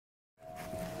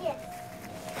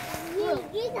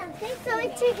So I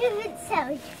took him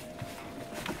itself.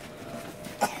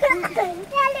 Tell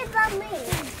it about me.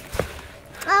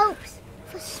 Oh,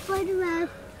 for spider web.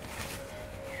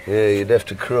 Yeah, you'd have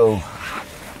to crawl.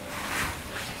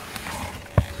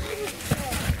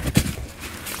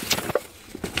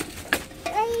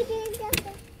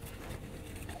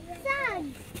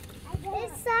 Sand.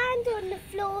 There's sand on the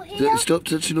floor here. Stop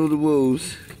touching all the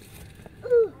walls.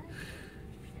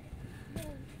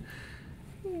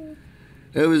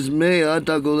 That was me, I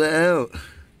dug all that out.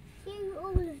 You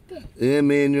all of this? Yeah,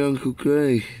 me and your Uncle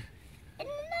Craig. In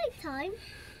the night time?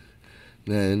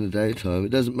 No, in the daytime. It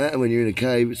doesn't matter when you're in a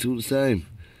cave, it's all the same.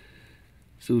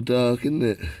 It's all dark, isn't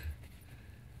it? Dad,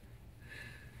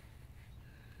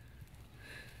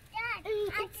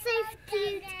 it's safe for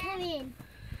you to come in.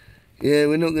 Yeah,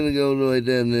 we're not going to go all the way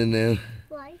down there now.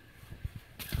 Why?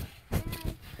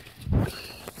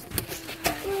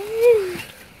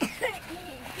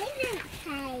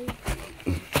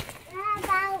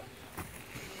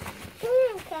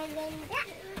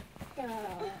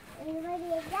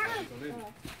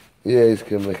 Yeah, he's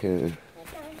come back in.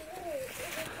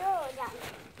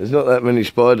 There's not that many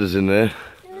spiders in there.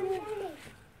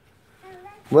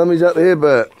 Mummy's up here,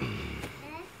 Bert.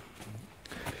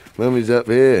 Mummy's up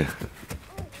here.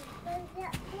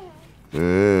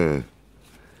 Yeah.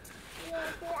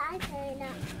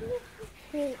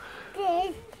 This is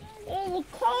a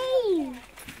cave.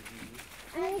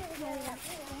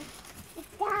 It's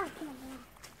dark in here.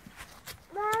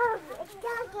 Mom, it's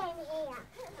dark in here.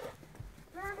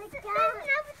 Mom, it's dark. There's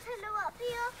another tunnel up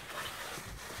here.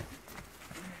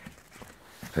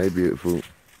 Hey, beautiful.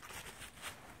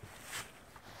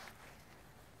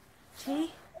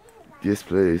 Tea? Yes,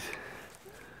 please.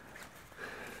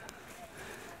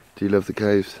 Do you love the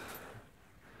caves?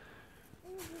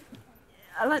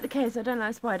 I like the caves, I don't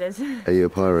like spiders. Are you a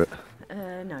pirate?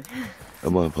 No.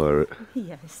 Am I a pirate?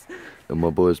 Yes. Are my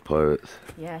boys pirates?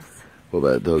 Yes. What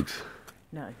about dogs?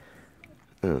 No.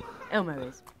 Oh. Elmo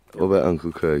is. What about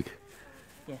Uncle Craig?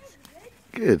 Yes.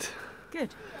 Good.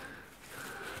 Good.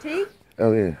 Tea?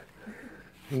 Oh yeah.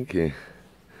 Thank you.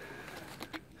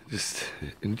 Just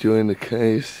enjoying the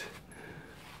caves.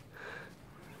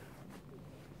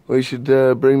 We should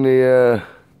bring the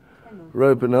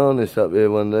rope and harness up here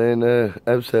one day and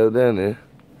abseil down here.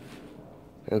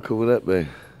 How cool would that be?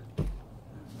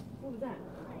 What was that?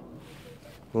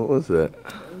 What was that?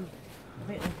 I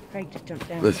think Craig just jumped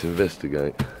down. Let's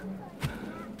investigate.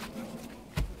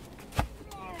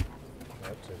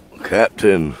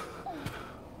 Captain.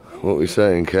 What are we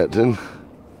saying, Captain?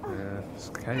 It's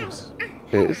caves.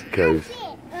 Yeah, it's caves.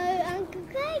 Uncle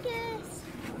Vegas.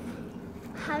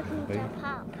 How can you jump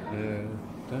up? Yeah,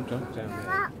 don't jump down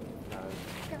there.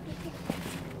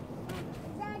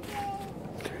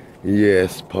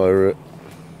 Yes, pirate.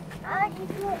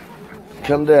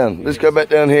 Come down. Let's go back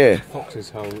down here. Fox's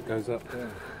hole that goes up there.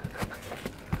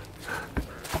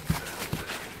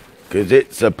 'Cause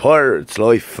it's a pirate's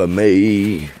life for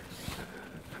me.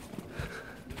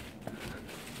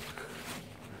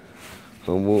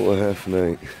 On water half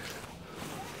night.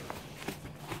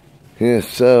 Yes,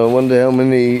 so I wonder how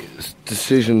many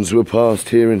decisions were passed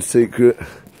here in secret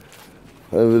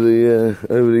over the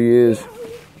years.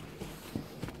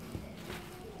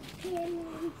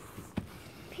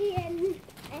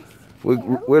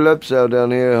 We'll abseil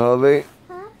down here, Harvey.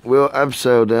 Huh? We'll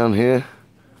abseil down here.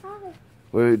 How?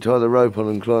 We'll tie the rope on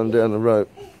and climb down the rope.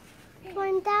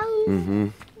 Climb down? Mm-hmm.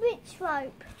 Which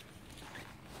rope?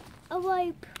 A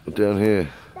rope Down here.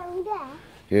 down there?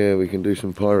 Yeah, we can do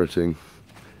some pirating.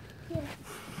 Yeah.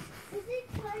 Does it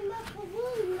climb up a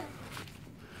wall?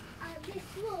 This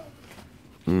wall?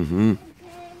 Mm-hmm. And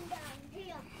climb down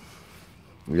here?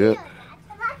 Yeah.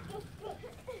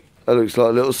 That looks like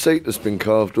a little seat that's been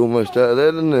carved almost out of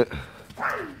there, doesn't it?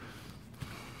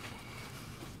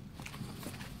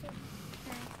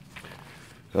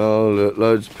 Oh look,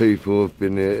 loads of people have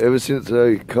been here. Ever since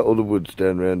they cut all the woods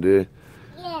down around here,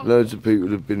 Yeah. loads of people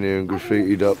have been here and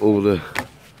graffitied up all the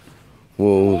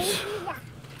walls.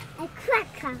 A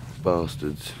cracker.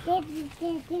 Bastards.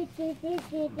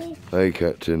 Hey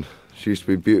Captain, she used to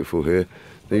be beautiful here.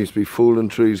 There used to be fallen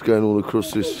trees going all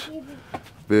across this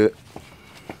bit.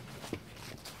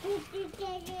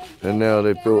 And now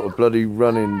they've built a bloody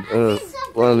running,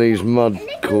 one of these mud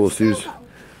courses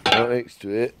right next to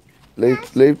it.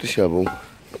 Leave the shovel.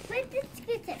 Where did you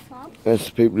get it from? That's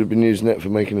the people who've been using that for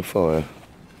making a fire.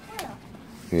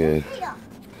 Yeah. Here.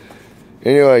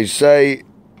 Anyway,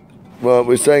 well,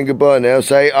 we're saying goodbye now.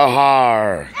 Say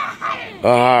ahar.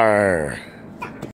 Ahar.